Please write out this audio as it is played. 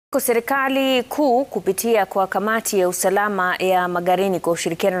Serikali kuu kupitia kwa kamati ya usalama ya Magarini kwa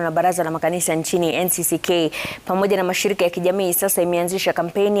ushirikiano na baraza la makanisa nchini NCCK pamoja na mashirika ya kijamii sasa imeanzisha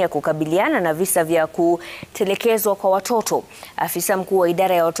kampeni ya kukabiliana na visa vya kutelekezwa kwa watoto. Afisa mkuu wa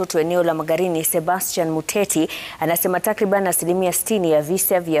idara ya watoto eneo la Magarini Sebastian Muteti anasema takriban asilimia 60 ya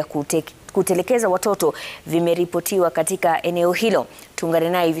visa vya kutelekeza watoto vimeripotiwa katika eneo hilo. Tuungane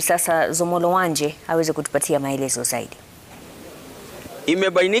naye hivi sasa Zomolo Wanje aweze kutupatia maelezo zaidi.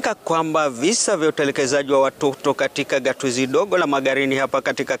 Imebainika kwamba visa vya utelekezaji wa watoto katika gatuzi dogo la Magarini hapa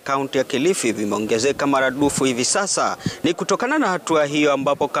katika kaunti ya Kilifi vimeongezeka maradufu hivi sasa. Ni kutokana na hatua hiyo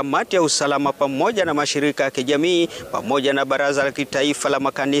ambapo kamati ya usalama pamoja na mashirika ya kijamii pamoja na baraza la kitaifa la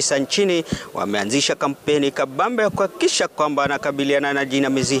makanisa nchini wameanzisha kampeni kabambe ya kuhakikisha kwamba anakabiliana na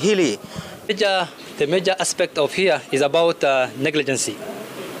jinamizi hili. The major aspect of here is about negligence,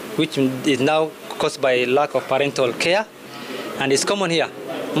 which is now caused by lack of parental care. And it's common here.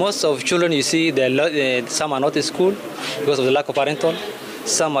 Most of children you see, some are not in school because of the lack of parental.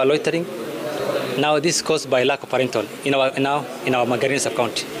 Some are loitering. Now this is caused by lack of parental in our Magarini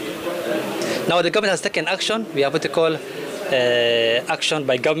sub-county. Now the government has taken action. We have what we call action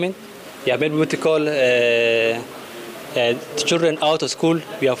by government. We have made what we call children out of school.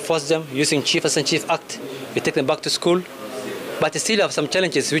 We have forced them using Chief and Chief Act. We take them back to school. But still have some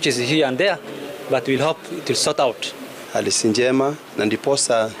challenges which is here and there. But we'll hope it will sort out. Hali si njema na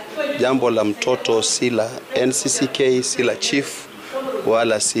ndiposa jambo la mtoto si la NCCK, si la chief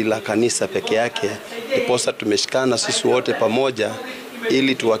wala si la kanisa peke yake. Ndiposa tumeshikana sisi wote pamoja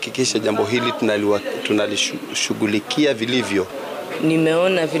ili tuhakikishe jambo hili tunalishughulikia vilivyo.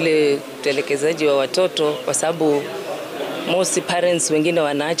 Nimeona vile utelekezaji wa watoto kwa sababu most parents wengine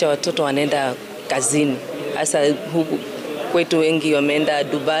wanaacha watoto wanaenda kazini. Hasa huku kwetu wengi wameenda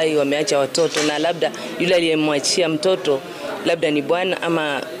Dubai, wameacha watoto, na labda yule aliyemwachia mtoto labda ni bwana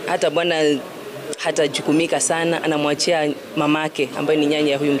ama hata bwana hatajukumika sana, anamwachia mamake ambaye ni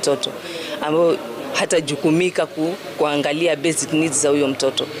nyanya ya huyu mtoto, ambaye hatajukumika kuangalia basic needs za huyo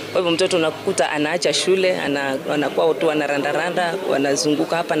mtoto. Kwa hivyo mtoto unakuta anaacha shule, anakuwa tu anarandaranda,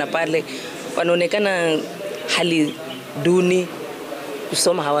 wanazunguka hapa na pale, wanaonekana hali duni,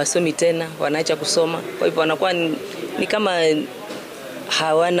 kusoma hawasomi tena, wanaacha kusoma. Kwa hivyo wanakuwa ni kama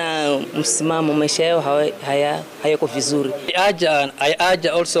hawana msimamo, maisha yao hayako vizuri.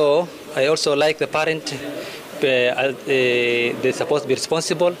 I also like the parent, they're supposed to be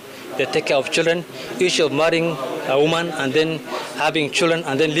responsible. They take care of children. Issue of marrying a woman and then having children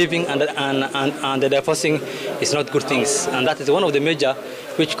and then leaving and the divorcing is not good things. And that is one of the major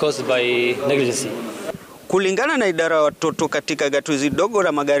which caused by negligence. Kulingana na idara ya watoto katika gatuzi dogo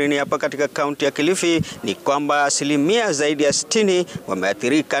la Magarini hapa katika kaunti ya Kilifi ni kwamba asilimia zaidi ya 60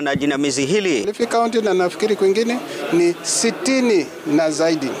 wameathirika na jinamizi hili. Kilifi kaunti na nafikiri kwingine ni 60 na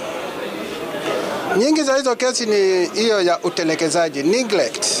zaidi. Nyingi za hizo kesi ni hiyo ya utelekezaji,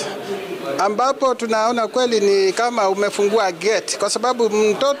 neglect, ambapo tunaona kweli ni kama umefungua gate, kwa sababu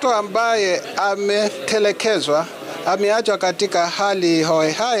mtoto ambaye ametelekezwa ameachwa katika hali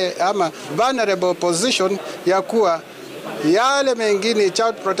hohehae ama vulnerable position ya kuwa yale mengine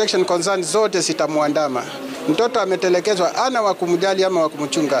child protection concerns zote zitamwandama. Mtoto ametelekezwa ana wa kumjali ama wa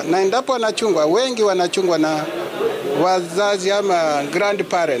kumchunga, na endapo anachungwa, wengi wanachungwa na wazazi ama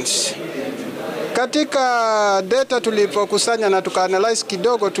grandparents. Katika data tulipokusanya na tukaanalyze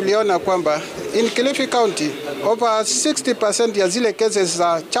kidogo, tuliona kwamba in Kilifi County over 60% ya zile cases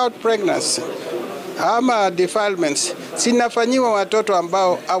za child pregnancy ama defilements zinafanyiwa watoto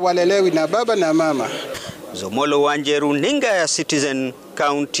ambao hawalelewi na baba na mama. Zomolo Wanje, runinga ya Citizen,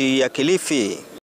 kaunti ya Kilifi.